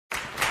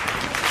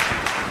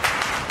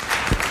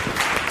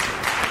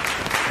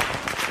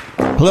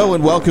Hello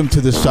and welcome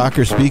to the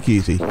Soccer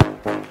Speakeasy.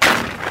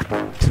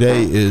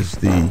 Today is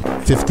the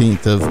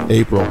 15th of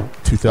April,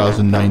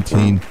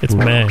 2019. It's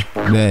May.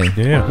 May.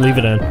 Yeah. Leave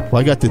it in. Well,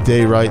 I got the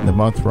day right and the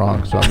month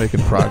wrong, so I'm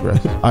making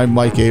progress. I'm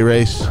Mike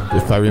A-Race,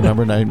 if I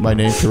remember my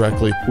name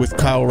correctly, with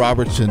Kyle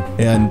Robertson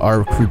and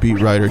our crew beat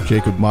writer,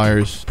 Jacob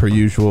Myers. Per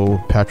usual,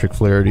 Patrick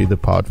Flaherty, the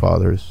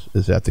Podfathers,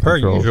 is at the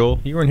controls. Per usual.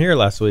 You weren't here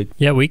last week.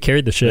 Yeah, we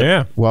carried the ship.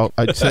 Yeah. Well,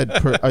 I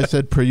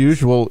said per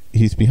usual,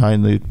 he's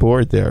behind the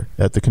board there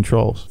at the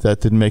controls.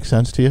 That didn't make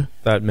sense to you?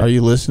 Are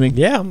you listening?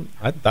 Yeah,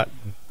 I thought.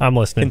 I'm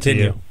listening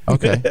Continue. to you.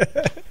 Okay.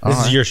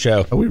 This is your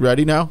show. Are we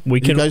ready now? You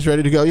guys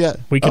ready to go yet?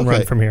 We can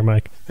run from here,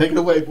 Mike. Take it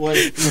away, boy.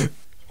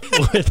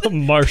 With the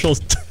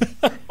marshals.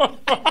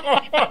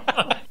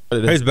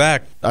 He's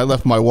back. I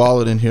left my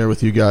wallet in here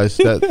with you guys.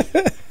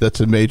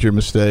 That's a major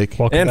mistake.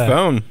 Welcome back.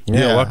 Phone.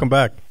 Yeah, welcome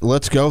back.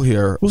 Let's go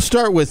here. We'll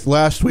start with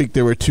last week.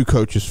 There were two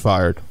coaches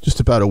fired just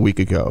about a week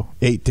ago,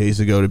 8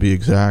 days ago to be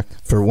exact.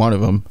 For one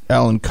of them,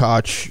 Alan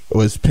Koch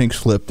was pink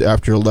slipped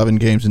after 11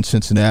 games in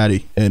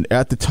Cincinnati. And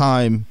at the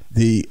time,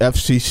 the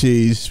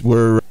FCCs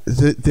were...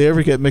 Did they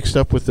ever get mixed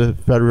up with the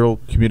Federal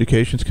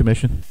Communications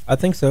Commission? I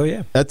think so,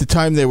 yeah. At the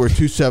time, they were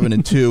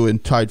 2-7-2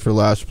 and tied for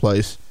last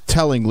place.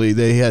 Tellingly,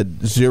 they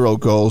had 0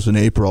 goals in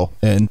April,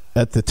 and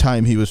at the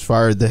time he was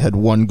fired, they had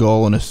 1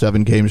 goal in a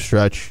 7-game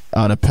stretch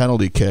on a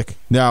penalty kick.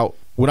 Now,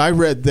 when I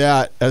read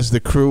that as the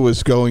crew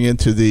was going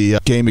into the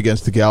game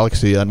against the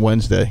Galaxy on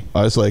Wednesday,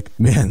 I was like,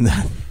 man,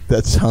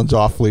 that sounds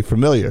awfully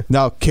familiar.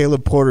 Now,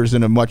 Caleb Porter's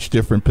in a much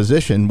different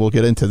position. We'll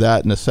get into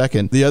that in a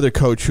second. The other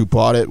coach who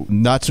bought it,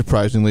 not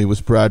surprisingly, was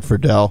Brad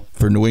Friedel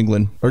for New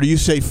England. Or do you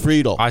say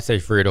Friedel? I say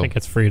Friedel. I think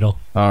it's Friedel.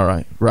 All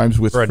right. Rhymes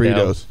with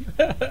Fritos.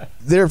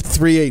 They're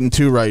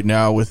 3-8-2 right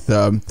now with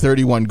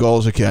 31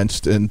 goals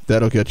against, and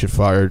that'll get you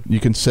fired. You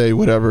can say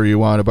whatever you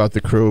want about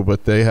the crew,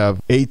 but they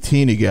have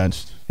 18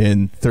 against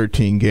in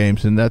 13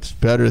 games, and that's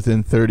better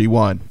than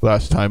 31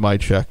 last time I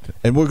checked.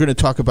 And we're going to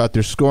talk about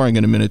their scoring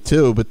in a minute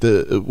too, but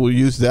we'll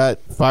use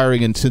that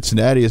firing in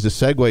Cincinnati as a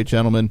segue,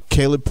 gentlemen.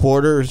 Caleb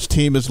Porter's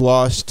team has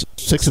lost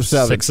 6 of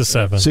 7. 6 of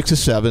 7. 6 of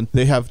 7.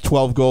 They have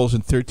 12 goals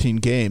in 13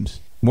 games.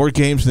 More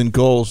games than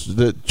goals,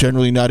 that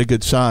generally not a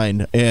good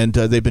sign. And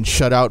they've been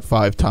shut out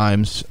 5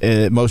 times,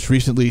 most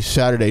recently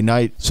Saturday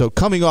night. So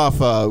coming off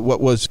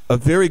what was a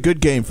very good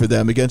game for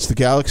them against the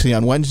Galaxy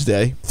on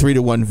Wednesday,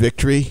 3-1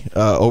 victory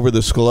over the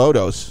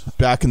Scolotos.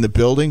 Back in the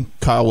building.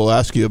 Kyle will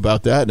ask you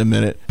about that in a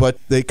minute. But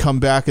they come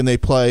back and they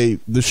play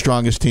the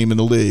strongest team in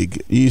the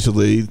league.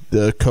 Easily,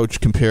 the coach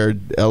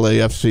compared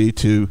LAFC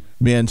to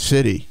Man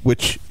City,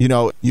 which,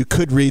 you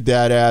could read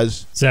that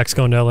as Zach's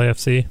going to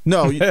LAFC.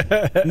 No,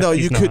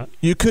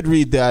 you could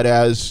read that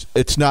as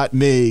it's not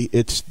me,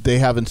 it's they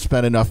haven't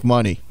spent enough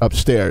money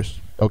upstairs.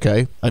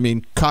 Okay? I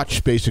mean,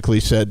 Koch basically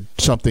said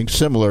something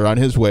similar on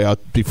his way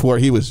out before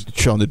he was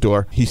shown the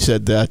door. He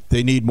said that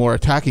they need more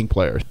attacking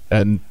players,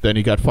 and then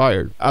he got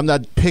fired. I'm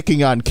not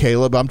picking on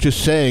Caleb. I'm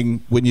just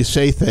saying when you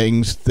say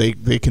things, they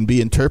can be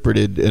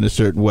interpreted in a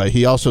certain way.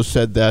 He also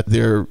said that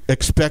their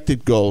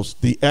expected goals,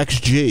 the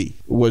XG,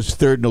 was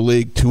 3rd in the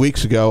league 2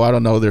 weeks ago. I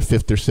don't know, they're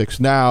 5th or 6th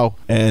now,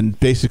 and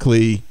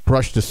basically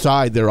brushed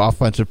aside their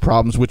offensive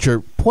problems, which are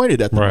pointed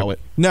at the moment.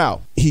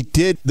 Now,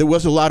 there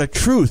was a lot of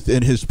truth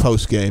in his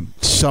post-game.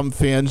 Some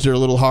fans are a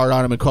little hard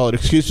on him and call it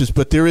excuses,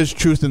 but there is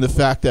truth in the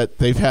fact that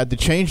they've had to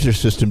change their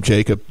system,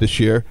 Jacob, this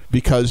year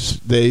because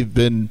they've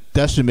been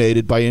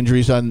decimated by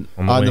injuries on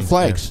the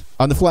flanks.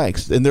 Yeah. On the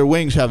flanks. And their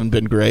wings haven't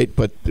been great,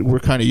 but we're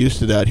kind of used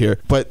to that here.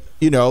 But,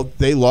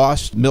 they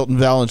lost Milton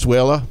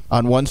Valenzuela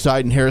on one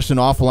side and Harrison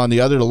Awful on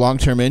the other to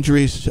long-term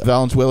injuries.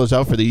 Valenzuela's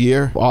out for the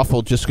year.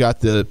 Awful just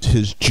got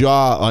his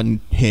jaw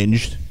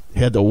unhinged.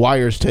 Had the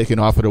wires taken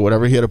off it or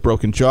whatever. He had a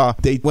broken jaw.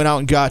 They went out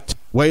and got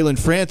Waylon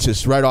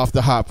Francis right off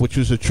the hop, which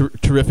was a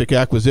terrific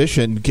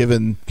acquisition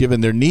given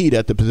their need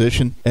at the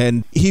position.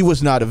 And he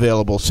was not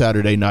available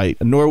Saturday night,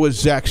 nor was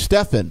Zach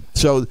Steffen.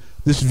 So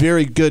this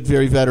very good,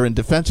 very veteran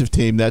defensive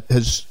team that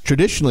has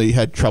traditionally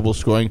had trouble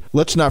scoring.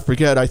 Let's not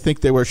forget, I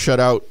think they were shut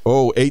out,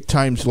 8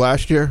 times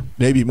last year,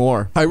 maybe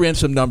more. I ran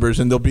some numbers,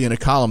 and they'll be in a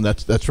column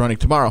that's running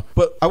tomorrow.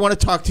 But I want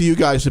to talk to you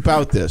guys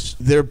about this.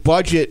 Their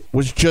budget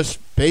was just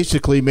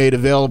basically made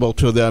available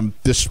to them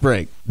this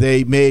spring.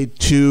 They made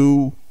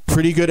 2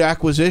 pretty good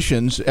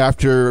acquisitions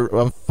after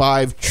a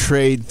 5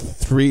 trade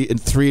 3 in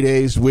 3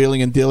 days,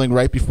 wheeling and dealing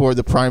right before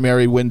the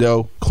primary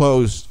window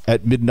closed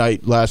at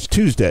midnight last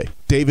Tuesday.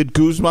 David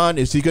Guzman,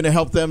 is he going to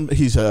help them?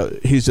 He's a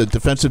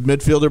defensive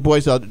midfielder,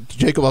 boys.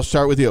 Jacob, I'll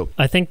start with you.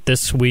 I think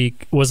this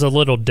week was a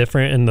little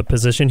different in the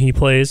position he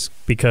plays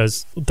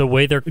because the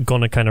way they're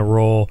going to kind of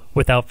roll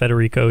without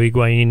Federico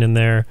Higuain in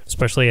there,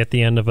 especially at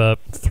the end of a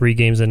 3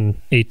 games in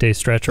 8-day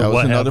stretch or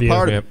what have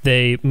you,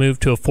 they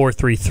moved to a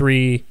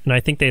 4-3-3, and I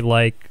think they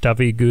like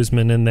David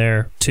Guzman in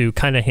there to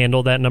kind of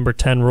handle that number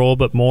 10 role,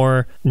 but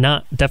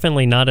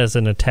definitely not as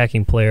an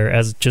attacking player,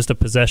 as just a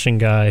possession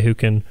guy who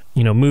can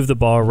move the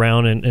ball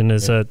around and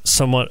is a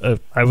somewhat,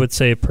 I would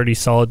say, a pretty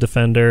solid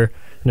defender.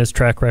 in his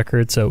track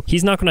record. So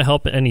he's not going to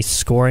help any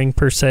scoring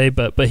per se,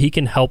 but he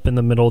can help in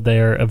the middle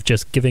there of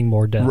just giving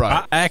more depth.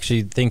 Right. I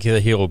actually think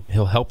that he'll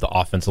help the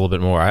offense a little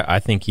bit more. I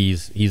think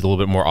he's a little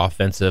bit more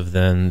offensive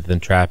than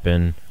Trapp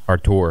and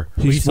Artur.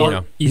 You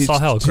saw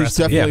how aggressive. He's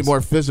definitely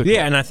more physical.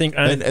 Yeah, and I think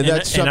and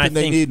that's something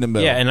they need in the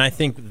middle. Yeah, and I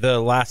think the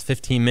last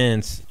 15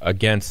 minutes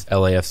against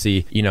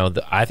LAFC,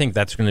 I think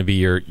that's going to be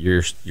your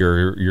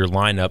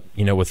lineup.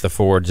 With the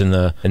forwards in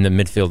the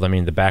midfield. I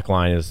mean, the back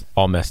line is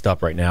all messed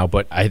up right now,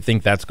 but I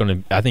think I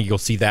think you'll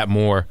see that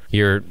more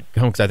here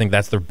because I think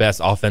that's their best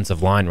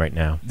offensive line right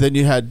now. Then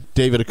you had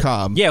David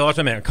Accam. Yeah, well, that's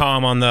what I meant.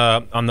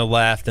 Accam on the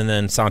left, and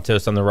then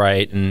Santos on the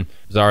right, and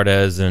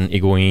Zardes and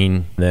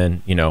Higuain.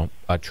 Then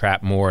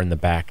Trapp more in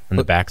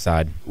the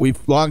backside. We've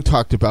long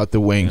talked about the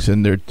wings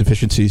and their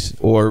deficiencies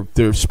or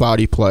their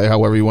spotty play,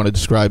 however you want to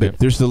describe it.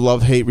 There's the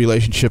love-hate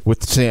relationship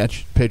with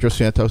Pedro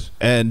Santos.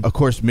 And, of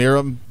course,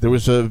 Miram, there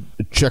was a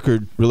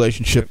checkered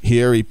relationship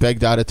here. He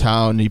begged out of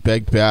town, he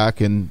begged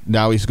back, and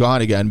now he's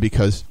gone again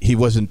because he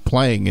wasn't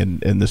playing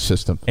in the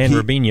system. And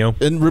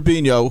Rubinho. And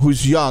Rubinho,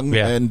 who's young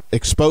and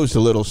exposed a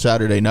little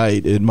Saturday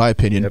night, in my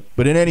opinion. Yep.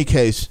 But in any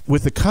case,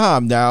 with the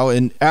Accam now,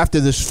 and after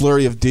this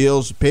flurry of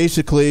deals,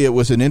 basically it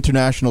was an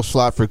international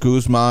slot for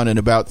Guzman and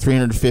about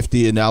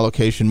 $350 in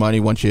allocation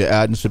money once you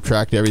add and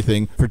subtract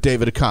everything for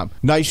David Accam.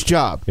 Nice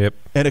job. Yep.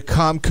 And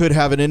Accam could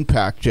have an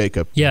impact,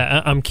 Jacob.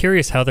 Yeah, I'm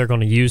curious how they're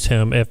going to use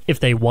him. If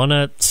they want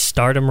to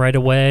start him right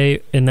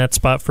away in that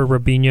spot for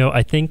Rubinho,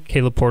 I think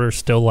Caleb Porter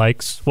still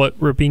likes what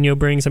Rubinho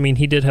brings. I mean,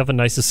 he did have a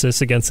nice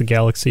assist against the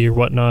Galaxy or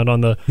whatnot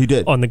on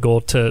the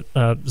goal to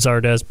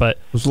Zardes, but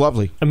it was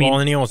lovely. I mean,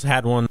 and he almost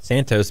had one.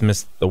 Santos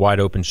missed the wide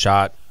open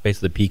shot,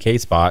 basically PK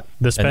spot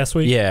past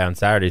week. Yeah, on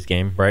Saturday's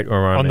game, right?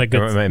 Or on the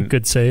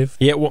good save.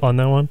 Yeah, on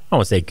that one. I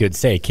won't say good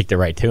save. Kicked it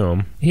right to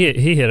him. He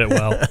hit it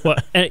well. Well,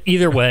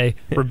 either way,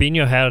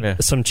 Rubinho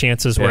had some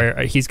chances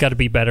where he's got to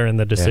be better in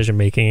the decision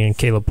making, and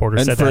Caleb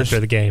Porter said that after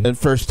the game. And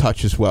first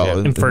touch as well.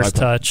 And first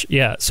touch,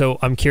 yeah. So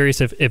I'm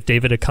curious if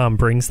David Accam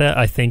brings that.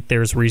 I think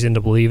there's reason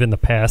to believe in the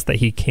past that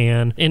he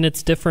can. And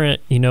it's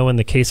different, in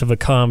the case of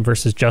Accam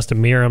versus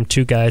Justin Miram,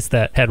 two guys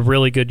that had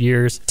really good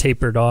years,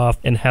 tapered off,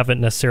 and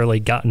haven't necessarily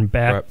gotten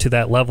back to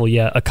that level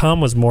yet.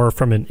 Accam was more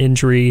from an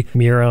injury.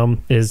 Miram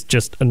is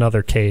just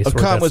another case.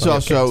 Accam was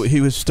also,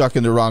 he was stuck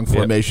in the wrong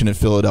formation in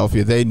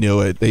Philadelphia. They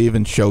knew it. They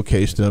even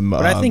showcased him.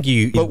 But I think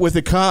But with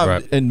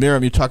Accam and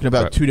Miram, you're talking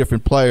about two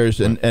different players,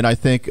 and I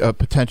think a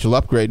potential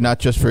upgrade, not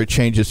just for a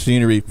change of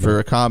scenery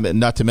for Accam, and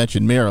not to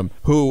mention Miram,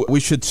 who we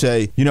should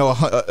say,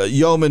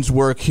 yeoman's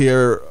work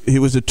here. He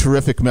was a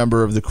terrific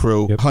member of the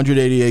crew.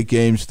 188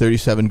 games,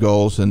 37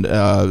 goals,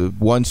 and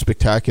one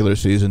spectacular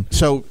season.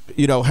 So,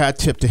 hat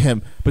tip to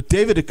him. But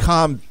David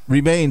Accam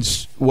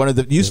remains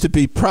used to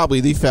be probably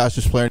the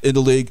fastest player in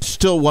the league,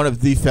 still one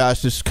of the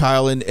fastest,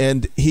 Kyle,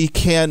 and he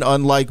can,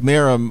 unlike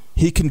Miram,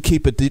 he can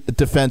keep a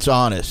defense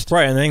honest.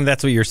 Right, and I think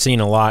that's what you're seeing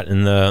a lot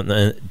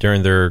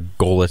during their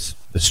goalless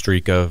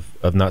streak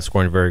of not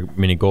scoring very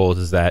many goals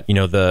is that,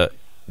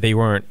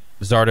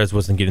 Zardes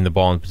wasn't getting the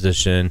ball in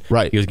position.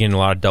 Right. He was getting a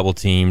lot of double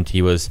teamed.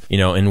 He was,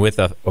 and with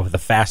a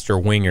faster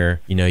winger,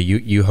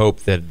 you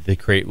hope that they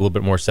create a little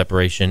bit more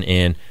separation.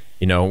 And,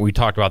 we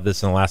talked about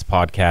this in the last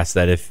podcast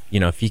that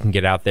if he can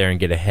get out there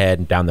and get ahead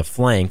and down the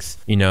flanks,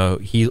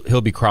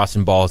 he'll be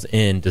crossing balls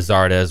in to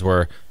Zardes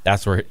where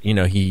that's where,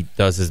 he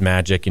does his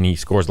magic and he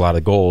scores a lot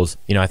of goals.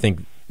 I think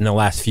in the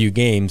last few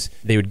games,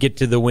 they would get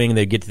to the wing,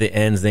 they'd get to the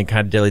ends, then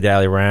kind of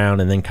dilly-dally around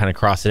and then kind of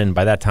cross it in.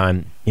 By that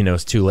time,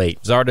 it's too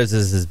late. Zardes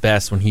is his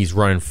best when he's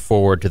running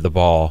forward to the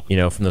ball,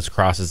 from those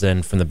crosses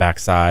in from the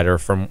backside or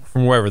from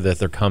wherever that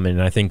they're coming.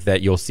 And I think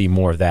that you'll see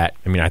more of that.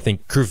 I mean, I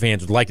think Crew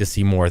fans would like to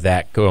see more of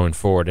that going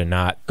forward and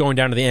not going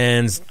down to the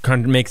ends,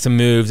 kind of make some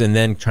moves and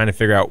then trying to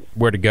figure out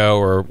where to go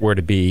or where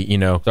to be.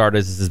 Zardes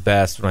is his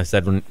best when I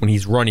said when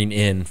he's running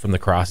in from the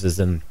crosses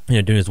and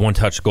doing his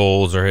one-touch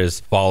goals or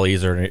his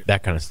volleys or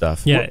that kind of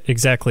stuff. Yeah,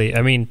 exactly.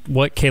 I mean,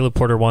 what Caleb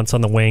Porter wants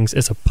on the wings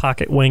is a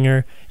pocket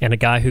winger and a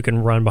guy who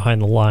can run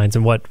behind the lines.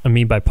 And what I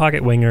mean by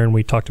pocket winger, and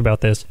we talked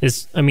about this,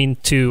 is,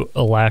 to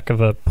a lack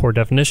of a poor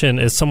definition,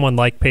 is someone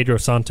like Pedro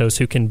Santos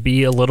who can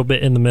be a little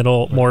bit in the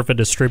middle, more of a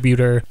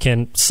distributor,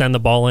 can send the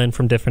ball in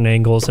from different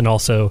angles and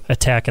also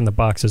attack in the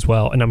box as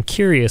well. And I'm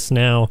curious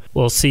now,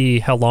 we'll see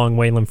how long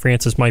Waylon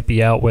Francis might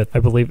be out with, I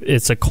believe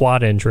it's a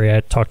quad injury.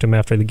 I talked to him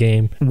after the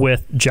game.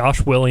 With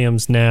Josh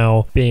Williams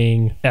now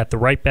being at the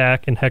right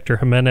back and Hector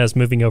Jimenez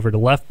moving over to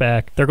left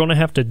back, they're going to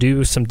have to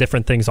do some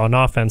different things on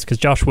offense because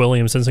Josh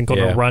Williams isn't going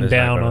to run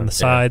down on the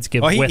sides,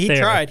 give width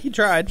there. He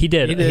tried. He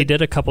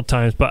did a couple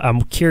times, but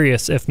I'm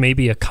curious if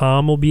maybe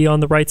Accam will be on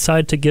the right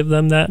side to give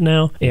them that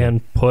now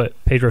and put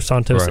Pedro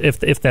Santos,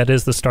 if that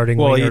is the starting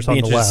wingers on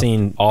the left.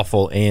 Seeing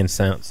Awful and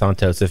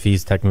Santos if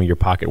he's technically your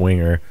pocket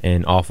winger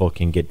and Awful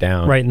can get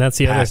down. Right, and that's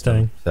the other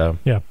thing. So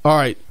yeah. All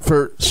right,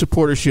 for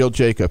Supporter Shield,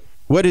 Jacob,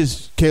 what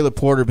has Caleb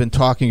Porter been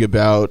talking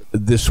about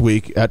this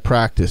week at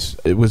practice?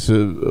 It was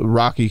a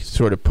rocky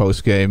sort of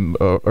post-game,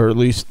 or at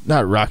least,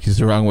 not rocky is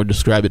the wrong word to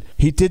describe it.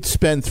 He did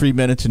spend 3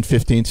 minutes and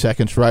 15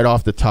 seconds right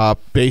off the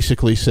top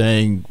basically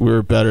saying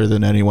we're better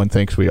than anyone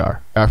thinks we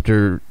are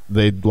after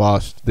they'd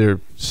lost their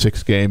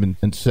 6th game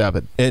in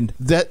 7. And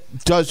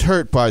that does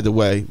hurt, by the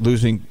way,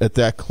 losing at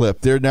that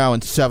clip. They're now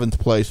in 7th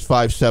place,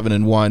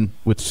 5-7-1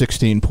 with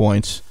 16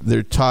 points.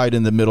 They're tied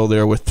in the middle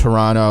there with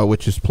Toronto,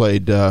 which has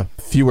played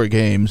fewer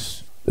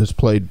games, has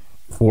played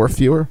 4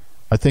 fewer.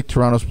 I think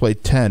Toronto's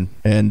played 10,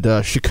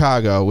 and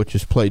Chicago, which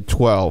has played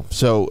 12.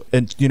 So,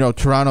 and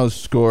Toronto's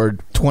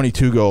scored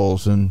 22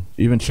 goals, and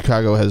even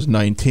Chicago has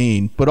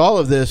 19. But all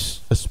of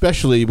this,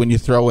 especially when you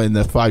throw in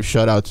the 5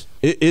 shutouts,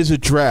 it is a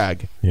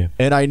drag. Yeah.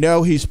 And I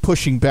know he's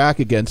pushing back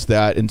against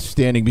that and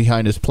standing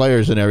behind his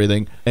players and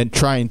everything and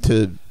trying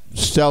to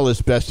sell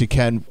as best he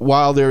can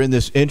while they're in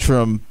this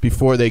interim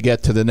before they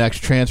get to the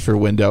next transfer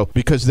window,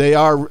 because they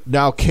are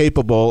now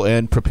capable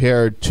and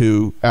prepared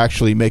to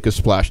actually make a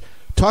splash.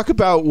 Talk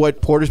about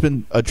what Porter's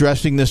been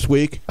addressing this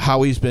week,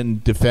 how he's been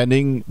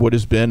defending what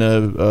has been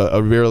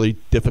a really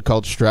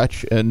difficult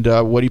stretch, and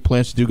what he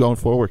plans to do going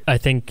forward. I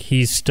think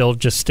he's still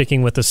just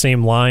sticking with the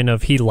same line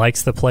of he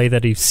likes the play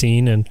that he's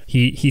seen, and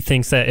he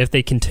thinks that if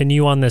they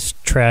continue on this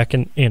track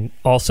and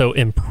also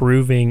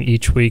improving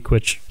each week,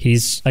 which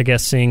he's, I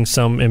guess, seeing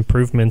some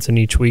improvements in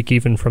each week,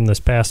 even from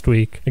this past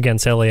week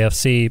against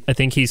LAFC, I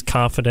think he's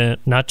confident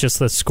not just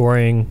that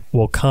scoring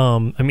will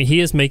come. I mean, he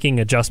is making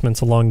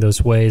adjustments along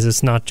those ways.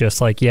 It's not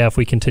just like, yeah, if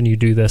we continue to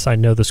do this, I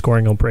know the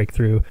scoring will break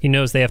through. He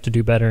knows they have to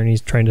do better, and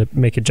he's trying to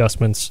make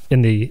adjustments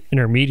in the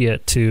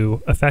intermediate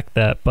to affect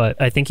that.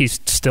 But I think he's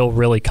still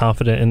really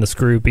confident in this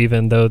group,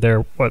 even though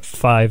they're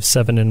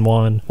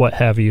 5-7-1, what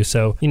have you.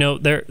 So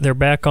they're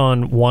back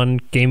on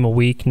 1 game a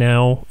week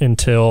now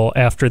until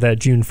after that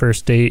June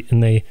 1st date,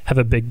 and they have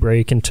a big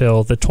break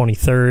until the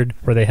 23rd,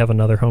 where they have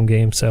another home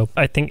game. So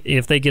I think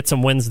if they get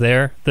some wins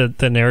there,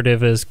 the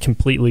narrative is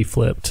completely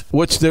flipped.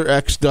 What's their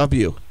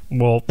XW?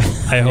 Well,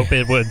 I hope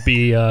it would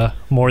be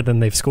more than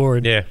they've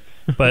scored. Yeah.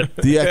 But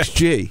the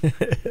XG.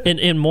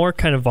 and more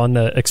kind of on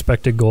the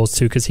expected goals,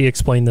 too, because he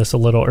explained this a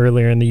little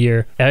earlier in the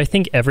year. I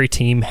think every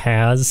team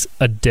has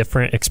a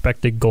different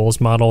expected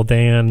goals model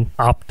than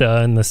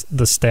Opta and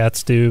the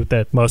stats do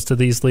that most of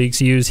these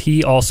leagues use.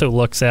 He also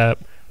looks at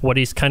what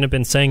he's kind of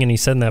been saying, and he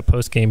said in that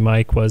post-game,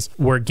 Mike, was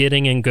we're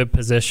getting in good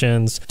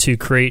positions to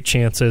create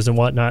chances and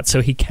whatnot.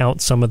 So he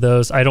counts some of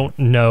those. I don't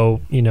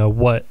know,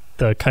 what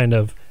the kind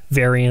of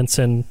variance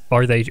and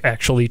are they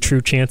actually true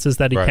chances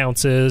that he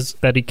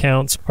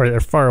counts or they're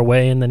far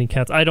away and then he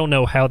counts. I don't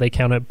know how they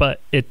count it,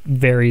 but it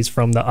varies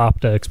from the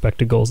Opta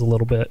expected goals a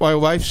little bit. My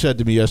wife said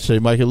to me yesterday,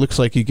 Mike, it looks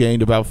like you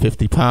gained about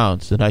 50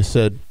 pounds, and I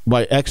said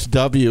my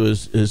XW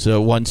is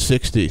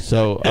 160,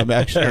 so I've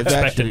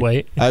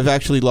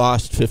actually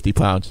lost 50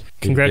 pounds.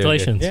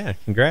 Congratulations. Yeah,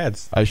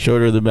 congrats. I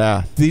showed her the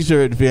math. These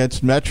are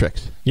advanced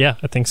metrics. Yeah,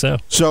 I think so.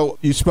 So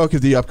you spoke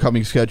of the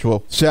upcoming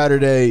schedule.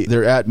 Saturday,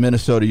 they're at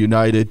Minnesota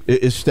United.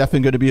 Is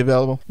Stefan going to be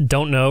available?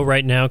 Don't know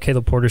right now.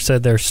 Caleb Porter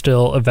said they're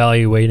still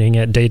evaluating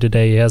it day to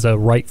day. He has a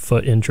right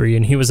foot injury,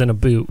 and he was in a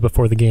boot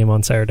before the game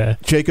on Saturday.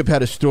 Jacob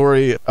had a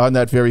story on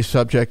that very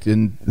subject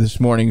in this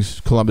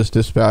morning's Columbus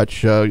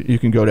Dispatch. You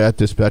can go to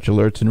 @Dispatch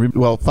Alerts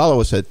and follow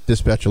us at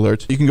Dispatch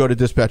Alerts. You can go to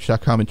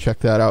dispatch.com and check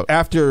that out.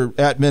 After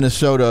at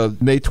Minnesota,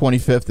 May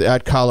 25th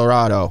at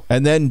Colorado,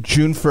 and then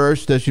June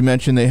 1st, as you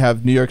mentioned, they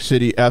have New York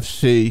City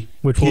FC.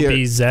 Which will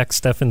be Zach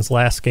Stefan's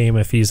last game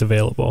if he's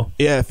available.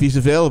 Yeah, if he's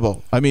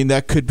available. I mean,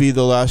 that could be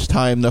the last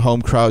time the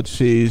home crowd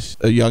sees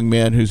a young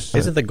man who's...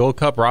 Isn't the Gold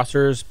Cup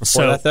rosters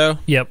before that, though?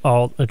 Yep,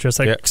 I'll address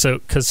that. Yep. So,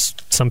 because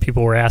some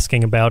people were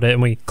asking about it,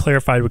 and we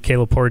clarified with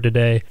Caleb Porter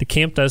today, the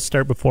camp does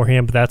start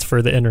beforehand, but that's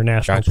for the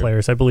international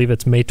players. I believe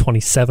it's May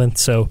 27th,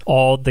 so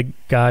all the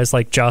guys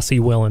like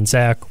Jossie, Will, and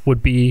Zach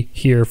would be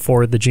here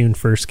for the June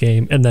 1st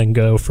game and then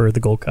go for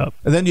the Gold Cup.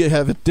 And then you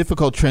have a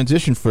difficult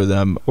transition for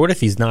them. What if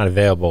he's not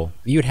available?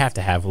 You'd have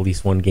to have at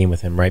least one game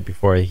with him right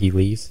before he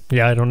leaves.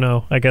 Yeah, I don't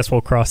know. I guess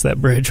we'll cross that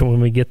bridge when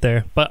we get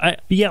there.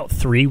 But be out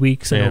 3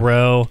 weeks in a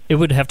row, it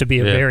would have to be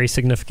a very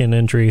significant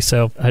injury.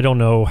 So I don't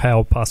know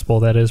how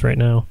possible that is right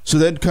now. So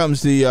then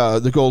comes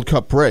the Gold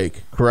Cup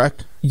break,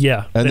 correct?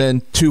 Yeah. And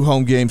then 2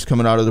 home games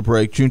coming out of the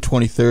break. June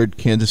 23rd,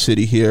 Kansas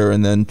City here,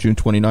 and then June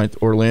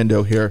 29th,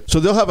 Orlando here.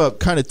 So they'll have a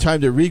kind of time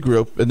to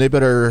regroup, and they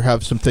better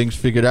have some things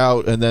figured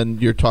out, and then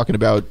you're talking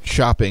about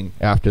shopping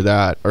after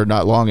that, or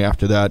not long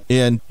after that.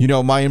 And,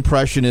 my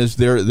impression is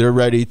they're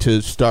ready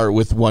to start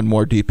with one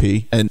more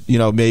DP, and,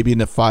 maybe in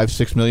the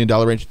 $5-6 million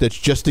range. That's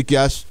just a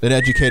guess, an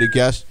educated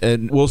guess,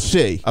 and we'll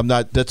see.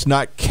 That's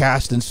not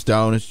cast in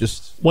stone. It's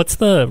just... What's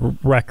the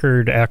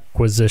record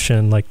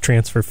acquisition,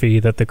 transfer fee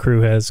that the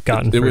Crew has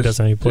gotten for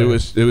designated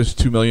players? It was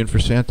 $2 million for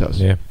Santos.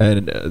 Yeah.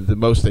 And the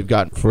most they've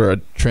gotten for a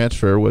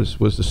transfer was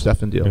the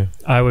Stefan deal. Yeah.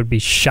 I would be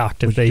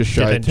shocked if they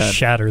didn't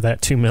shatter that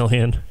 $2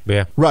 million.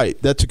 Yeah. Right.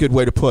 That's a good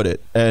way to put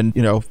it. And,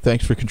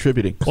 thanks for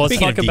contributing. Well, let's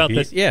talk about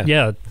this.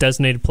 Yeah,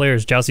 designated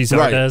players. Jossie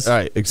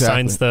Zardes exactly.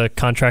 signs the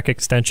contract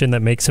extension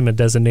that makes him a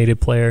designated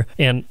player.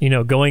 And,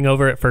 going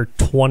over it for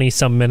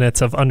 20-some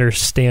minutes of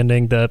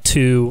understanding the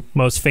 2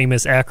 most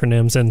famous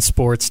acronyms in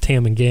sports,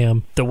 TAM and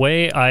GAM. The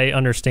way I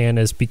understand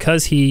is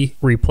because he he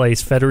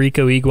replaced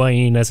Federico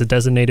Higuain as a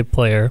designated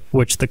player,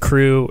 which the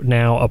Crew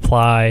now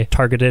apply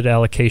targeted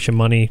allocation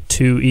money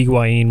to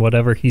Higuain,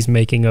 whatever he's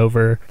making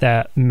over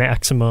that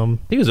maximum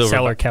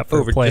salary cap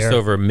for a player. Just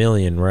over $1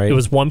 million, right? It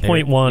was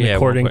 1.1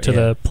 according to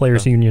the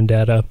Players Union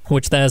data,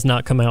 which that has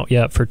not come out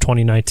yet for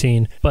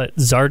 2019. But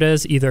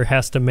Zardes either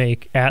has to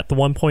make at the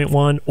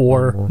 1.1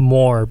 or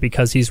more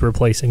because he's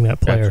replacing that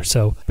player. Gotcha.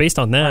 So based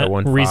on that,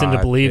 reason to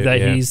believe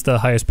that he's the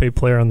highest paid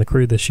player on the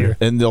Crew this year.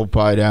 And they'll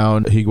buy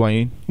down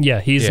Higuain? Yeah,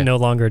 he's no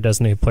longer a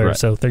designated player,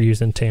 so they're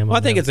using Tam. Well,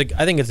 I think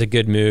it's a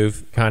good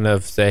move. Kind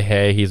of say,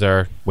 hey, he's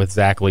with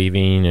Zach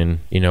leaving, and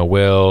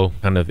Will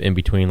kind of in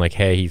between. Like,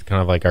 hey, he's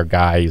kind of like our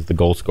guy. He's the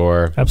goal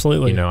scorer.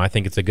 Absolutely. I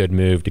think it's a good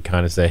move to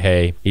kind of say,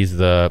 hey, he's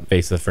the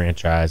face of the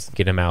franchise.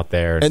 Get him out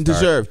there and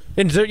deserved.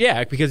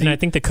 Yeah, because I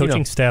think the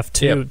coaching staff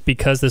too,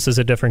 because this is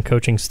a different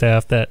coaching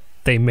staff, that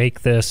they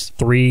make this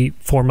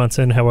 3-4 months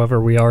in, however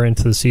we are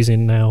into the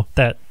season now,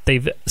 that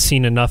they've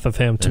seen enough of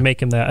him to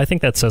make him that. I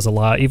think that says a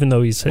lot, even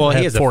though he has 4 a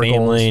family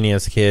goals. And he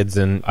has kids,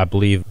 and I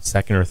believe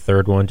second or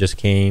third one just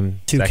came.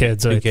 Two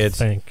kids, I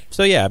think.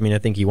 So yeah, I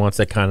think he wants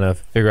to kind of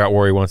figure out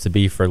where he wants to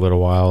be for a little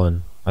while,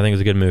 and I think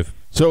it's a good move.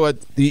 So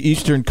at the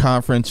Eastern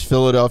Conference,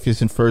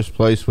 Philadelphia's in first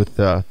place with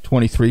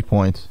 23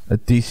 points.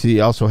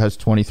 DC also has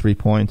 23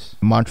 points.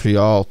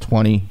 Montreal,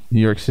 20.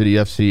 New York City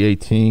FC,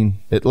 18.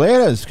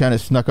 Atlanta's kind of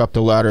snuck up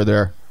the ladder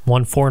there.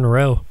 Won 4 in a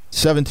row.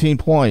 17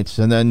 points.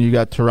 And then you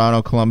got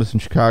Toronto, Columbus,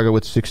 and Chicago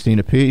with 16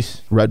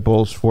 apiece. Red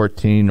Bulls,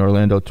 14.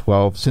 Orlando,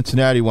 12.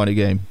 Cincinnati won a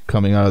game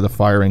coming out of the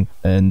firing.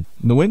 And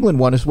New England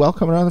won as well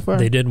coming out of the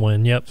firing. They did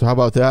win, yep. So how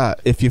about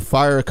that? If you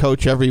fire a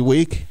coach every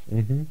week,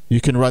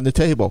 you can run the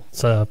table.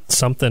 It's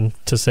something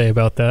to say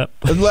about that.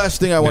 And last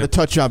thing I want to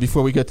touch on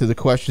before we get to the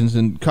questions,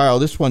 and Kyle,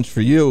 this one's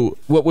for you.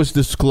 What was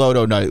the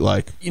Scloto night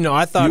like?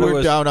 I thought you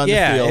were down on the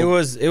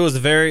field. It was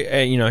very,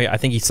 I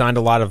think he signed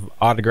a lot of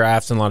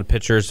autographs and a lot of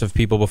pictures of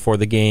people before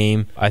the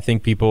game. I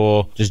think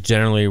people just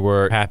generally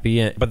were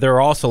happy, but there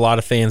were also a lot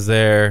of fans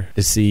there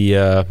to see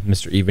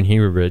Mr. Ivan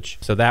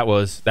Hirovic. So that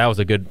was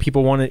a good.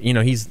 People wanted,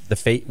 he's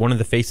one of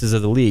the faces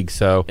of the league.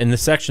 So in the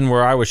section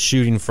where I was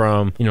shooting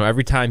from,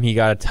 every time he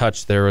got a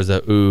touch, there was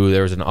a ooh,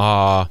 there was an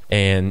ah,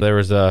 and there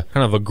was a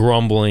kind of a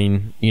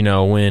grumbling,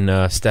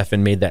 when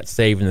Stefan made that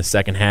save in the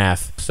second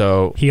half.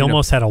 So he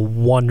almost had a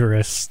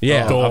wondrous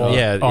goal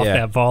off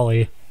that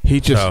volley. He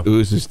just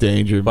oozes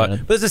danger, man. But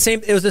it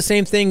was the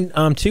same thing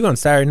too on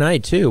Saturday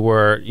night too,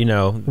 where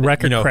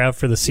record crowd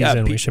for the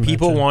season. We should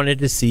people mention. wanted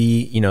to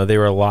see. There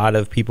were a lot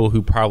of people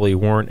who probably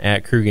weren't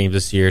at Crew games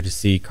this year to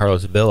see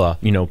Carlos Villa,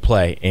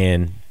 play,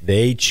 and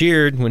they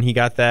cheered when he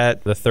got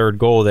the third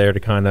goal there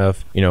to kind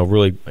of,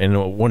 really,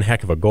 and one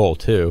heck of a goal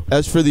too.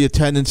 As for the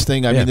attendance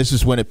thing, I mean, this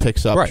is when it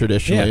picks up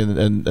traditionally,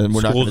 and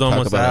we're not going to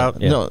talk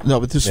about it. No,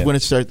 but this is when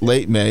it starts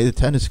late May. The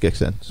attendance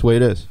kicks in. That's the way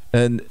it is.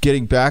 And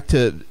getting back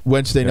to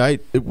Wednesday night,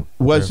 it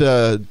was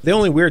the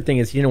only weird thing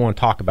is you didn't want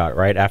to talk about it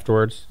right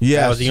afterwards.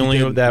 Yeah, that was the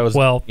only that was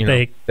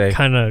they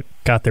kind of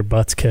got their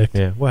butts kicked.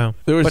 Yeah, well,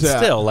 but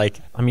still,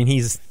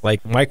 he's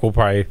like Mike will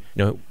probably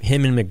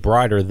him and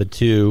McBride are the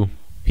two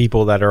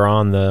people that are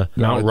on the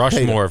Mount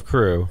Rushmore of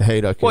Crew.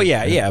 Well,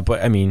 yeah,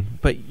 but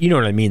you know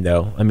what I mean,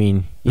 though.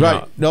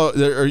 Right. No,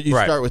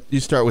 you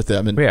start with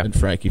them and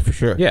Frankie for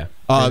sure. Yeah.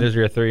 Those are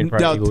your three.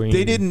 Now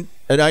they didn't,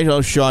 and I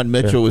know Sean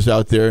Mitchell was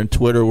out there in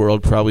Twitter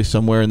world, probably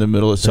somewhere in the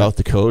middle of South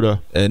Dakota,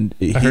 and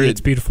I heard it's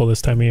beautiful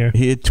this time of year.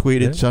 He had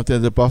tweeted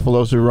something. The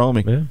Buffaloes are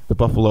roaming. Yeah. The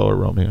Buffalo are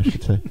roaming, I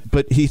should say.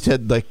 But he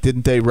said,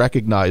 didn't they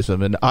recognize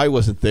him? And I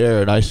wasn't there,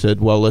 and I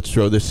said, well, let's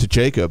throw this to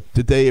Jacob.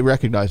 Did they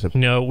recognize him?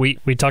 No, we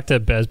talked to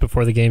Bez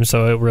before the game,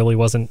 so it really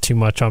wasn't too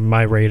much on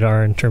my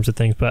radar in terms of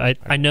things. But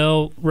I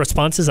know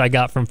responses I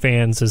got from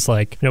fans is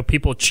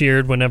people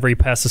cheered whenever he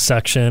passed a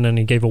section and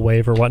he gave a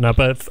wave or whatnot.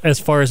 But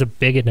as far as a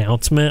big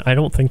announcement, I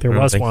don't think there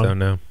was one. So,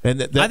 no.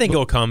 And I think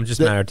it'll come, just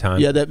a matter of time.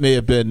 Yeah, that may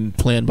have been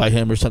planned by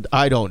him or something.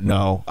 I don't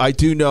know. I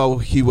do know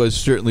he was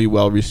certainly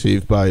well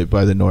received by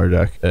the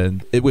Nordic,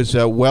 and it was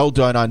well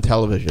done on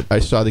television. I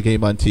saw the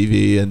game on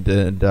TV,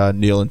 and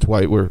Neil and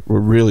Dwight were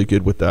really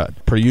good with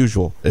that, per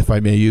usual, if I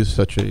may use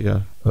such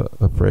a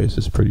phrase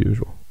as per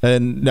usual.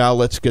 And now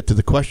let's get to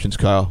the questions,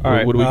 Kyle. All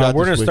right. What do we got?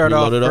 We're going to start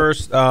off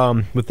first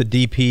with the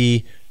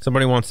DP.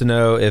 Somebody wants to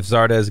know if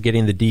Zardes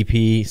getting the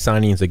DP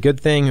signing is a good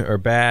thing or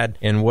bad,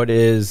 and what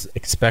is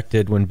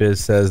expected when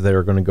Biz says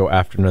they're going to go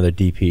after another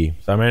DP.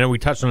 So I know we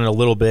touched on it a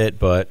little bit,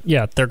 but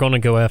yeah, they're going to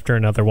go after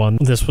another one.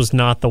 This was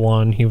not the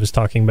one he was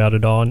talking about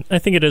at all. And I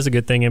think it is a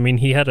good thing. I mean,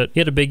 he had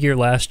a big year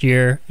last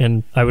year,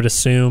 and I would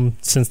assume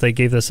since they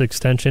gave this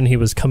extension, he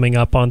was coming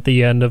up on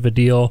the end of a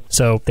deal,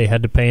 so they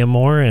had to pay him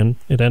more, and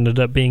it ended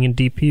up being in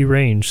DP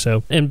range.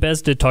 So, and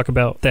Bez did talk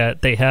about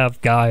that they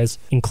have guys,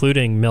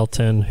 including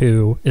Milton,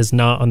 who is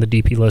not not on the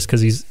DP list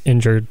because he's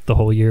injured the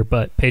whole year,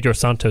 but Pedro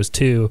Santos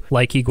too,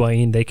 like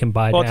Higuain, they can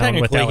buy down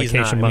with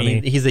allocation money.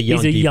 I mean, he's a young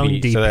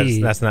DP,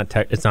 so that's not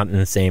it's not in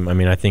the same. I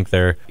mean, I think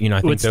they're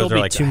I think those are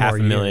like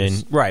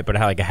 $500,000, right? But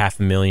like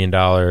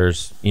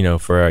 $500,000,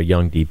 for a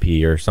young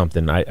DP or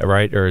something,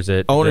 right? Or is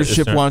it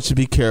ownership wants to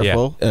be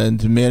careful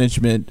and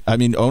management? I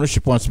mean,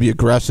 ownership wants to be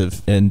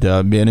aggressive, and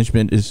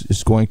management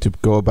is going to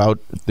go about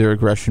their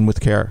aggression with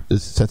care.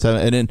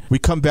 And then we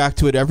come back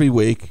to it every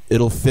week.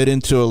 It'll fit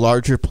into a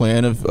larger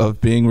plan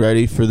of being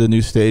ready for the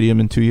new stadium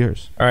in 2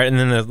 years. All right, and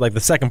then the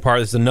second part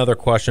is another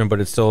question, but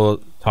it's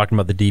still talking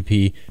about the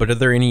DP. But are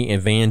there any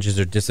advantages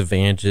or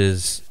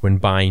disadvantages when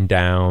buying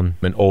down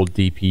an old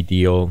DP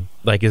deal?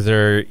 Like, is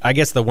there? I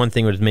guess the one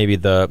thing was maybe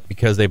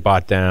because they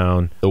bought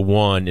down the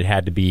one, it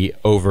had to be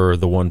over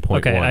the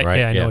 1.1, right?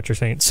 Yeah, I know what you're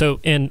saying. So,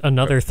 and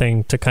another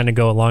thing to kind of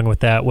go along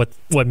with that,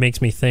 what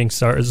makes me think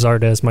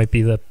Zardes might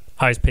be the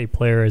highest paid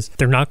player is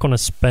they're not going to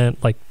spend,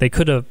 like, they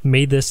could have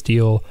made this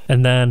deal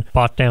and then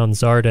bought down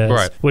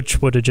Zardes,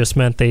 which would have just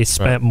meant they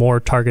spent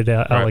more targeted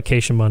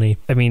allocation money.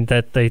 I mean,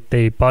 that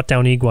they bought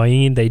down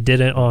Higuain, they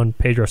didn't on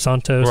Pedro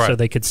Santos, so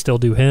they could still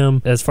do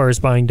him as far as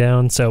buying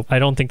down. So I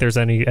don't think there's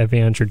any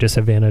advantage or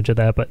disadvantage of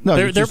that, but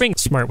they're being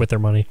smart with their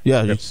money.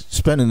 Yeah, you're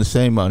spending the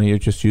same money, you're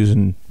just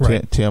using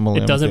Tamil.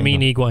 It doesn't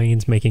mean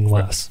Higuain's making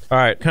less. All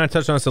right, kind of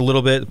touched on this a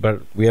little bit,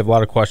 but we have a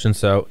lot of questions.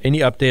 So any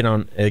update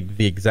on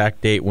the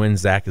exact date when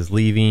Zach is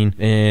leaving,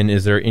 and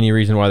is there any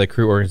reason why the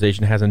Crew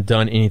organization hasn't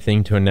done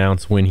anything to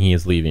announce when he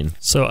is leaving?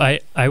 So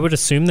I would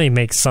assume they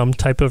make some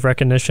type of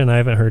recognition. I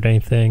haven't heard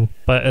anything,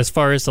 but as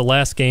far as the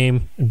last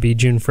game, it'd be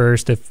June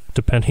 1st if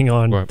depending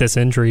on this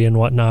injury and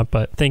whatnot.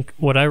 But I think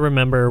what I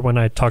remember when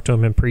I talked to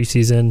him in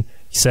preseason,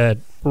 he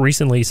said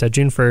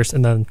June 1st,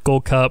 and then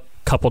Gold Cup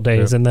couple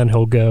days, and then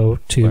he'll go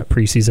to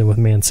preseason with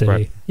Man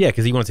City. Yeah,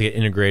 because he wants to get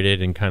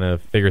integrated and kind of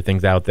figure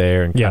things out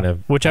there, and kind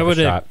of which I would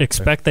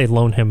expect they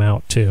loan him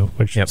out too.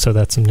 So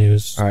that's some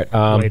news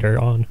later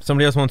on.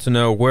 Somebody else wants to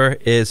know, where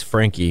is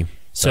Frankie?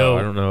 So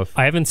I don't know if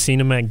I haven't seen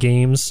him at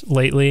games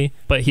lately,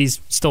 but he's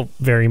still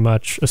very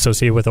much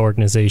associated with the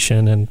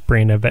organization and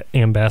brand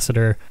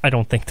ambassador. I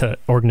don't think the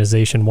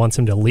organization wants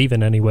him to leave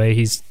in any way.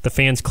 The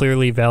fans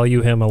clearly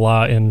value him a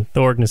lot, and the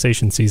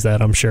organization sees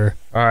that, I'm sure.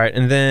 All right,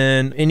 and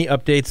then any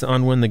updates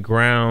on when the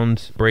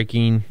ground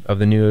breaking of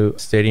the new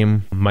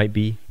stadium might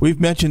be?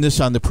 We've mentioned this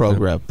on the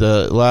program.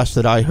 The last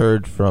that I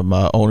heard from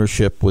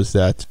ownership was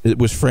that it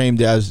was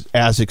framed as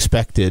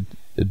expected.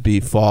 It'd be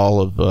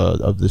fall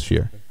of this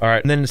year. All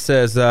right, and then it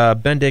says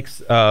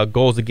Bendik's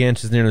goals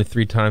against is nearly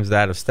 3 times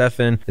that of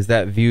Stefan. Is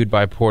that viewed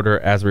by Porter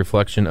as a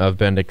reflection of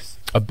Bendik's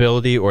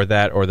ability, or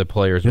the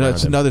players?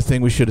 That's another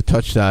thing we should have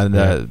touched on.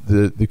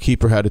 The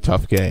keeper had a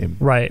tough game.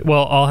 Right.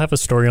 Well, I'll have a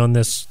story on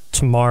this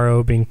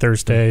tomorrow, being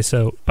Thursday.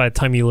 So by the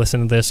time you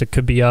listen to this, it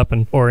could be up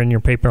or in your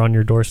paper on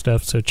your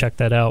doorstep. So check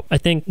that out. I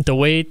think the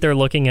way they're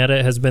looking at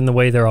it has been the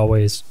way they're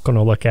always going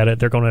to look at it.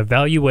 They're going to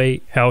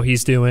evaluate how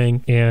he's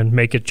doing and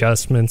make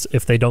adjustments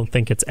if they don't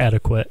think it's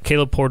adequate.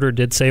 Caleb Porter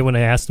did say when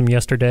I asked him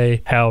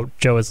yesterday how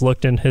Joe has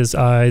looked in his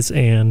eyes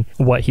and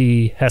what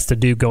he has to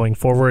do going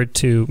forward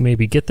to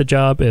maybe get the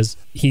job, is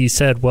he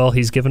said, well,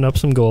 he's given up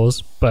some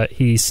goals, but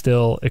he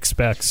still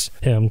expects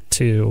him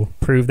to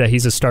prove that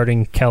he's a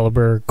starting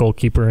caliber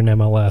goalkeeper in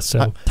MLS.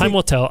 So time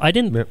will tell. I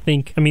didn't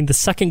think, the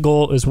second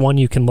goal is one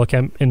you can look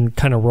at and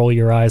kind of roll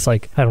your eyes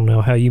like, I don't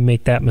know how you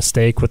make that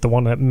mistake with the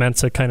one that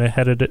Mensah kind of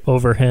headed it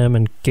over him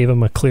and gave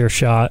him a clear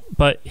shot.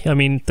 But,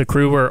 the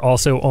Crew were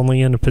also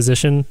only in a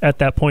position at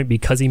that point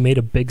because he made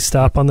a big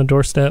stop on the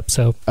doorstep.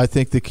 So I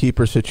think the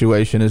keeper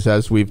situation is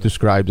as we've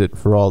described it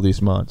for all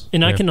these months.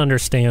 And I can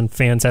understand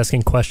fans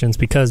asking questions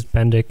because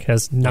Bendik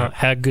has not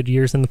had good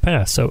years in the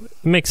past. So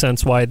it makes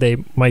sense why they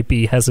might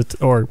be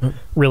hesitant or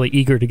really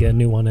eager to get a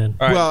new one in.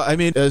 Right.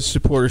 Well, as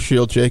Supporter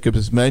Shield Jacob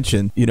has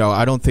mentioned,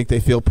 I don't think they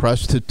feel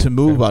pressed to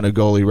move on a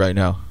goalie right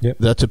now. Yep.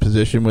 That's a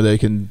position where they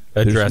can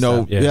address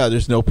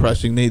there's no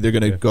pressing need. They're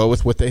going to go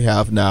with what they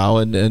have now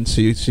and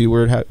see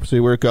where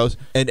it goes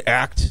and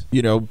act,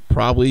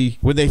 probably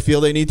when they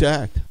feel they need to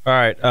act. All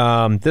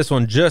right. This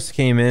one just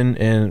came in,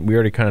 and we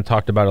already kind of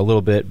talked about it a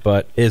little bit,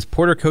 but is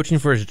Porter coaching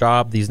for his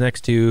job these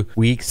next 2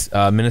 weeks?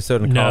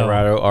 Minnesota and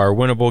Colorado are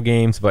winnable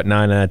games, but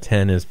 9 out of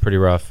 10 is pretty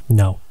rough.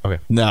 No. Okay.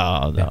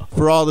 No.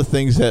 For all the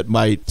things that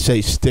might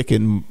say stick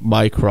in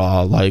my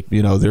craw, like,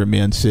 they're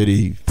Man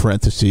City,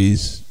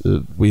 parentheses,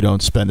 we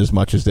don't spend as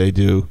much as they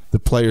do. The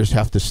players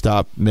have to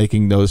stop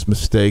making those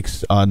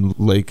mistakes on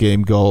late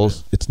game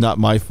goals. It's not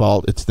my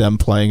fault. It's them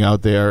playing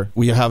out there.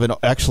 We have an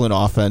excellent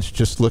offense.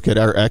 Just look at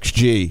our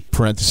XG,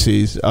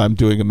 parentheses, I'm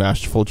doing a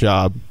masterful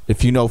job.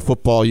 If you know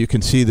football, you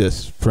can see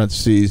this,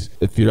 parentheses.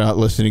 If you're not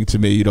listening to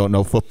me, you don't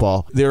know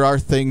football. There are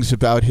things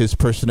about his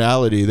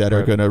personality that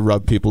are going to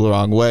rub people the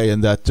wrong way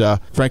and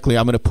that, frankly,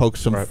 I'm going to poke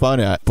some fun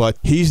at. But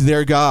he's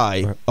their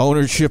guy. Right.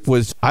 Ownership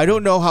was, I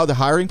don't know how the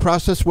hiring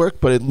process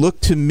worked, but it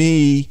looked to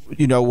me,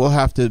 we'll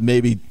have to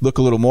maybe look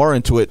a little more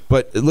into it,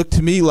 but it looked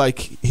to me like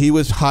he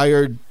was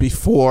hired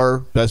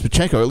before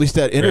Bezbatchenko, or at least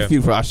that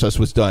interview process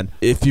was done.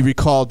 If you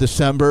recall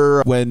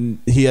December when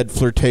he had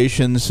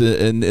flirtations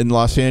in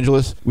Los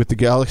Angeles with the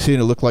Galaxy, Galaxy,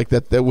 and it looked like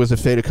that was a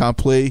fait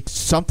accompli.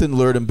 Something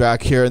lured him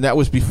back here, and that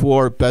was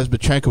before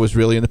Bezbatchenko was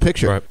really in the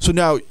picture. Right. So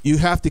now you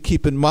have to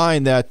keep in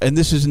mind that, and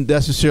this isn't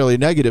necessarily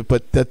negative,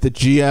 but that the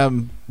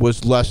GM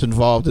was less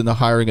involved in the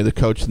hiring of the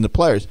coach than the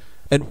players.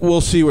 And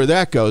we'll see where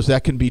that goes.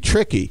 That can be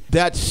tricky.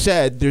 That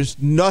said, there's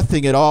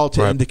nothing at all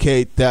to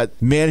indicate that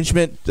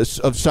management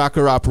of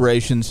soccer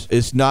operations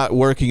is not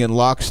working in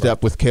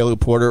lockstep with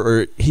Caleb Porter,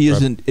 or he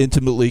isn't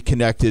intimately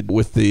connected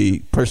with the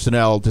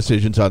personnel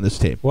decisions on this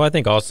team. Well, I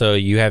think also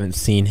you haven't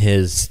seen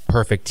his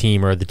perfect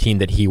team or the team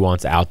that he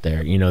wants out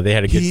there. You know, they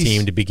had a good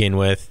team to begin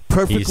with.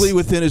 Perfectly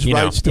within his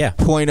rights to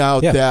point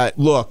out that,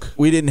 look,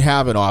 we didn't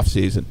have an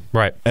offseason.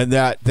 Right. And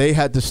that they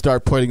had to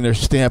start putting their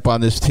stamp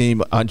on this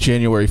team on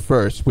January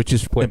 1st, which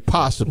is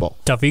impossible.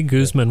 David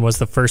Guzman was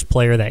the first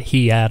player that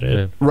he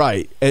added.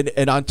 Right.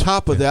 And on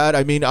top of that,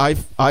 I mean,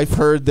 I've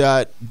heard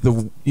that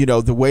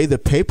the way the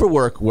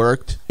paperwork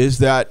worked is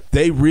that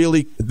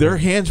their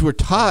hands were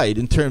tied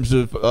in terms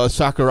of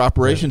soccer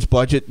operations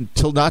budget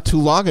until not too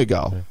long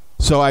ago.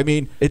 So, I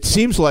mean, it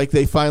seems like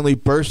they finally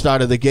burst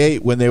out of the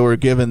gate when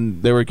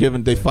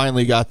they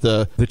finally got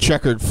the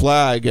checkered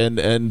flag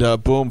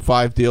and boom,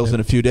 5 deals in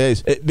a few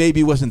days. It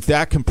maybe wasn't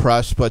that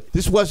compressed, but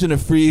this wasn't a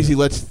free, easy,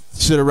 let's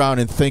sit around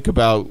and think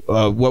about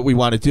what we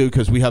want to do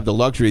because we have the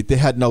luxury. They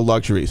had no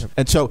luxuries.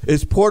 And so,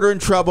 is Porter in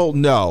trouble?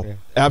 No,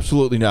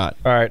 absolutely not.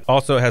 All right.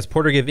 Also, has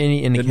Porter give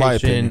any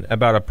indication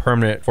about a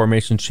permanent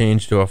formation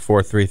change to a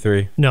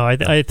 4-3-3? No,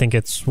 I think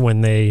it's when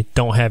they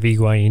don't have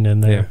Higuain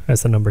in there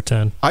as the number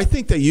 10. I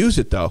think they use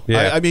it, though.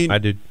 Yeah, I mean, I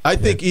do. I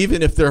think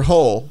even if they're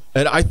whole,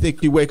 and I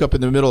think you wake up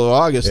in the middle of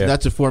August, and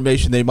that's a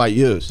formation they might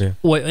use. Yeah.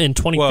 Well, in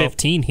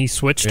 2015, he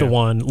switched to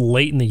one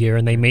late in the year,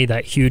 and they made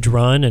that huge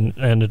run and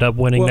ended up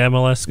winning the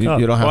MLS Cup.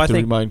 You don't have to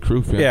remind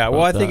Crew.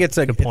 I think it's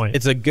a good point.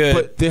 It's a good.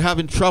 But they're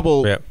having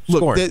trouble. Yeah.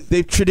 Look,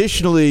 they've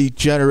traditionally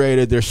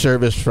generated their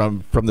service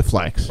from the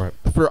flanks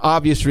for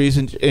obvious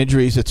reasons,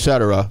 injuries,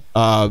 etc.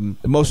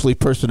 Mostly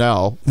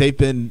personnel. They've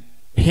been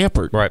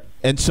hampered. Right.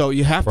 And so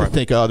you have to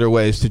think of other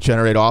ways to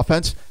generate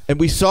offense. And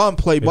we saw him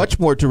play much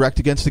more direct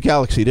against the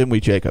Galaxy, didn't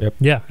we, Jacob? Yep.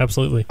 Yeah,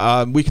 absolutely.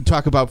 We can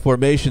talk about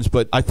formations,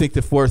 but I think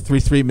the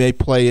 4-3-3 may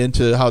play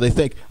into how they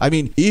think. I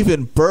mean,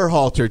 even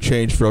Berhalter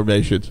changed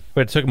formations.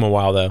 But it took him a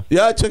while, though.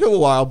 Yeah, it took him a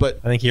while, but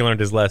I think he learned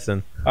his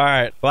lesson. All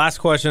right, last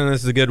question.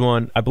 This is a good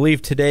one. I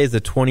believe today is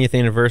the 20th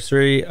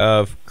anniversary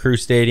of Crew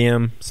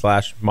Stadium /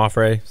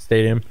 Mafre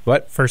Stadium.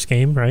 What? First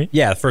game, right?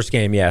 Yeah, the first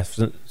game, yeah.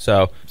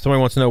 So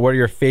somebody wants to know, what are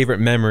your favorite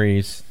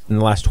memories in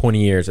the last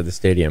 20 years at the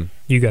stadium?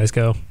 You guys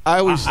go. I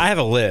have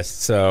a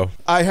list, so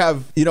I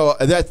have,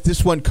 that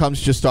this one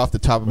comes just off the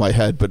top of my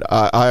head, but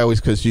I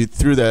always, because you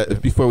threw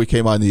that before we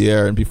came on the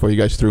air and before you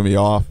guys threw me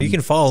off. You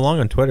can follow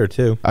along on Twitter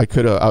too. I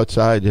could have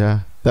outside,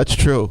 yeah. That's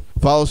true.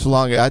 Follow us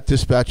along at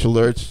Dispatch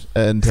Alerts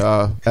and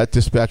at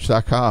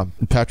dispatch.com.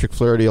 And Patrick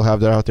Flaherty will have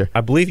that out there.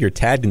 I believe you're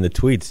tagged in the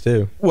tweets,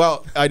 too.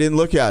 Well, I didn't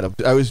look at them.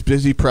 I was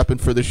busy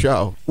prepping for the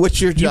show. What's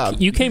your job?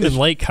 You came in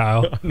late,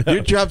 Kyle. Your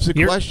job's a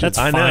question. That's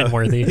fine,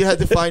 Worthy. You had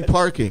to find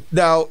parking.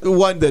 Now,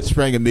 one that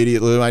sprang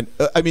immediately to mind,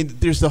 I mean,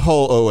 there's the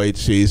whole 08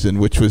 season,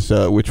 which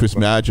was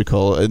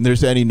magical, and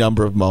there's any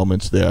number of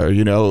moments there.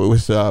 It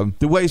was the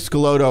way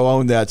Schelotto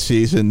owned that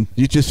season,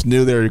 you just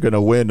knew they were going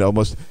to win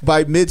almost.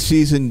 By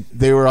mid-season,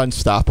 they were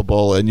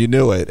unstoppable, and you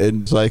knew it.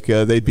 And it's like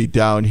they'd be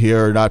down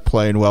here, not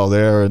playing well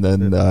there, and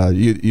then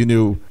you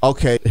knew,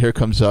 okay, here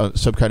comes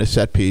some kind of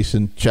set piece,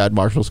 and Chad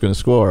Marshall's going to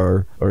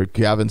score, or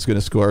Gavin's going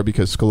to score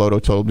because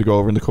Schelotto told him to go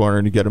over in the corner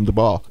and to get him the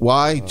ball.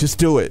 Why? Just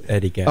do it.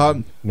 Eddie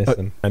Gavin. Miss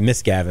him. I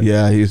miss Gavin.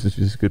 Yeah,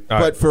 he's good.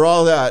 But for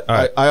all that,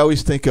 I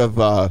always think of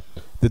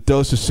the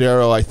Dos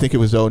Acero, I think it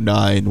was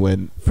 09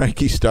 when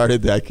Frankie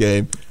started that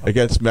game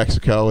against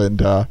Mexico,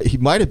 and he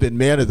might have been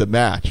man of the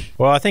match.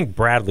 Well, I think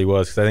Bradley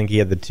was, because I think he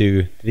had the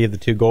two. Did he have the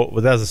 2 goals?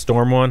 Was that a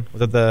storm one? Was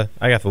that the?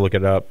 I have to look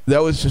it up.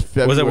 That was just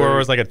February. Was it where it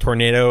was like a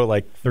tornado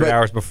like 3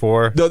 hours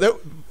before? No,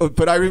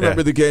 but I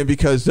remember the game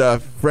because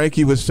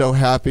Frankie was so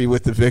happy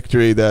with the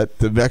victory that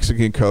the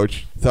Mexican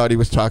coach thought he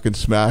was talking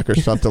smack or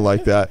something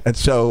like that. And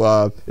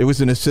so it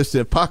was an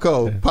assistant,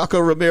 Paco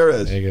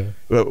Ramirez. There you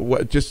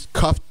go. Just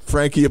cuffed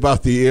Frankie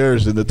about the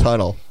ears in the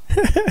tunnel.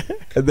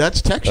 And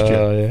that's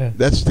texture.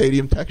 That's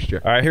stadium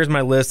texture. All right, here's my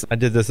list. I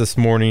did this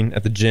morning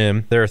at the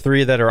gym. There are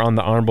 3 that are on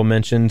the honorable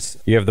mentions.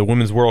 You have the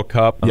Women's World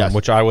Cup,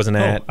 which I wasn't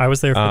at. I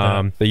was there for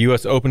that. The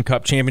U.S. Open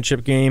Cup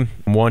Championship game,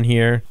 won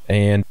here,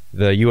 and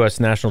the U.S.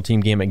 national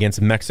team game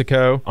against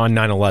Mexico on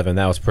 9/11.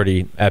 That was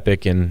pretty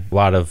epic and a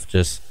lot of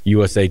just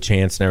USA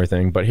chants and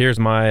everything. But here's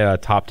my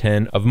top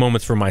 10 of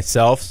moments for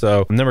myself.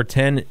 So number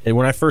 10,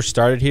 when I first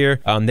started here,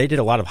 they did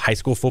a lot of high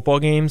school football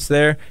games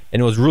there,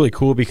 and it was really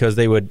cool because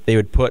they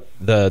would put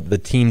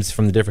the teams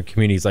from the different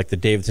communities, like the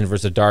Davidson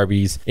versus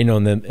Darbys,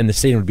 and the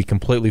stadium would be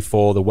completely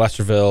full. The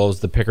Westervilles,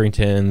 the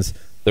Pickeringtons,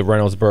 the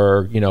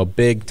Reynoldsburg,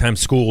 big time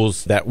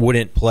schools that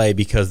wouldn't play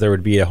because there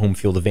would be a home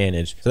field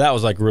advantage. So that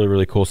was like really,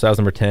 really cool. So that was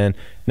number 10.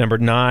 Number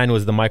 9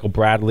 was the Michael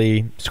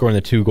Bradley scoring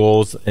the 2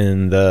 goals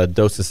in the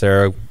Dos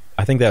Acero.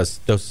 I think that was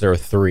Dos Acero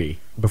 3.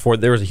 Before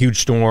there was a huge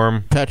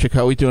storm. Patrick,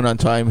 how are we doing on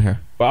time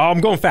here? Well,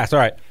 I'm going fast. All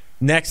right.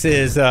 Next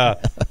is my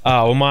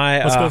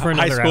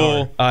high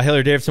school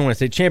Hillary Davidson won a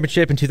state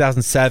championship in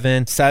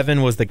 2007.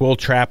 7 was the World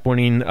Trap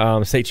winning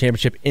state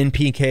championship in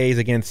PKs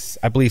against,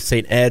 I believe,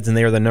 St. Ed's, and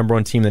they were the number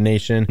 1 team in the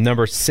nation.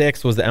 Number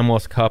 6 was the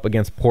MLS Cup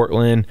against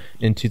Portland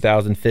in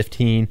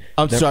 2015.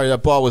 I'm sorry,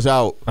 that ball was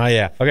out. Oh,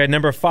 yeah. Okay,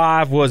 number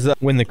 5 was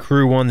when the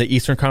Crew won the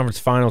Eastern Conference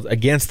Finals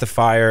against the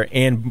Fire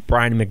and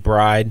Brian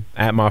McBride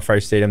at Mount Fire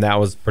Stadium. That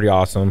was pretty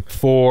awesome.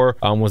 4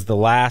 was the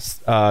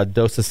last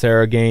Dos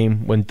Cicero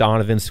game when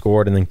Donovan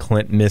scored and then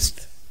Clint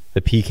missed the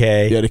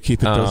PK. Yeah, to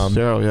keep it Dos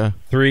Cicero, yeah.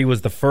 3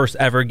 was the first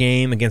ever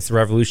game against the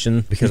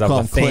Revolution because I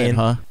was a fan. Clint,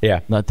 huh? Yeah.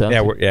 Not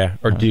Dempsey? Yeah,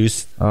 or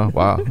Deuce. Oh,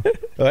 wow.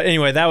 But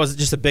anyway, that was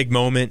just a big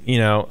moment,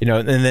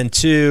 and then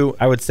 2,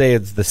 I would say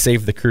it's the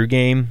Save the Crew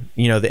game,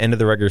 the end of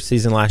the regular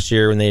season last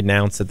year when they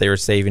announced that they were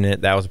saving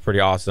it. That was pretty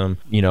awesome,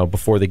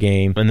 before the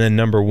game. And then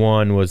number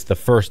 1 was the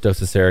first Dos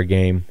Cicero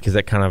game because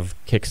that kind of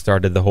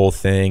kick-started the whole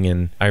thing.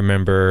 And I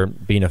remember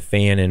being a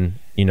fan and,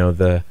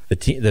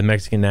 the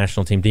Mexican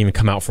national team didn't even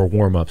come out for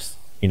warm-ups,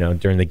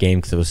 during the game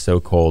because it was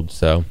so cold.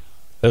 So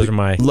those are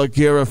my... La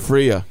Guerra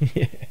Fria.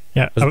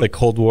 Yeah, was it the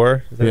Cold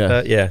War?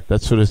 Yeah,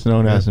 that's what it's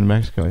known as in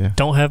Mexico. Yeah,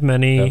 don't have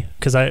many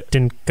because I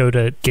didn't go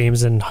to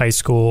games in high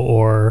school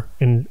or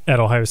at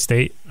Ohio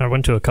State. I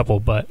went to a couple,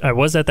 but I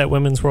was at that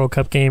Women's World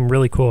Cup game.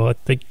 Really cool. I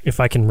think if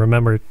I can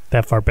remember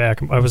that far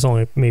back, I was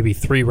only maybe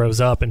 3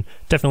 rows up, and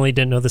definitely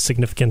didn't know the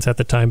significance at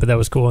the time. But that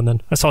was cool. And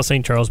then I saw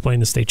St. Charles playing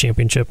the state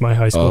championship in my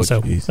high school,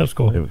 so that was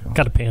cool.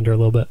 Got to pander a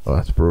little bit. Oh,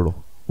 that's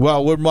brutal.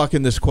 Well, we're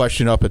mucking this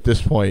question up at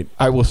this point.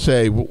 I will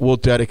say we'll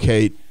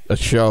dedicate a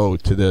show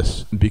to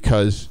this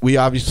because we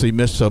obviously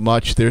miss so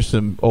much. There's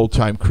some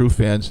old-time Crew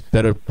fans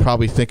that are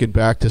probably thinking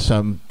back to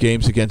some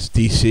games against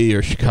DC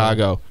or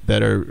Chicago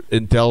that are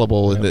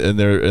indelible in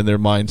their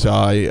mind's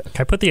eye.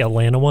 Can I put the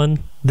Atlanta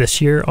one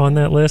this year on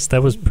that list?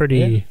 That was pretty...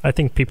 Yeah. I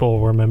think people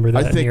will remember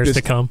that in years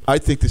to come. I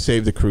think the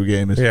Save the Crew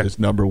game is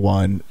number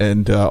 1.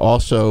 And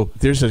also,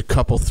 there's a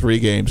couple 3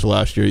 games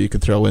last year you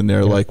could throw in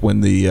there, like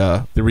when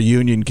the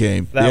reunion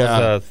game.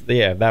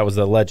 That was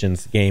a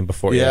Legends game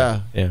before.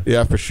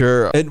 Yeah, for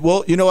sure. And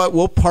well, you know what?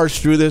 We'll parse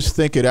through this,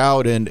 think it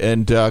out,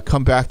 and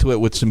come back to it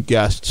with some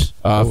guests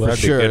for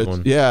sure.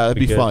 It'd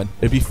be fun.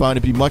 It'd be fun.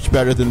 It'd be much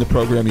better than the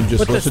program you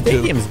just listened to. The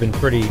stadium's been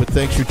pretty... But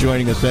thanks for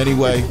joining us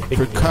anyway.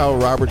 For Kyle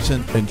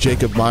Robertson and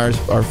Jacob Myers,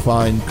 our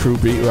fine Crew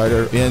beat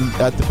writer, and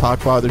at the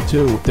Podfather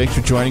too. Thanks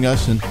for joining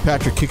us, and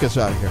Patrick, kick us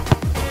out of here.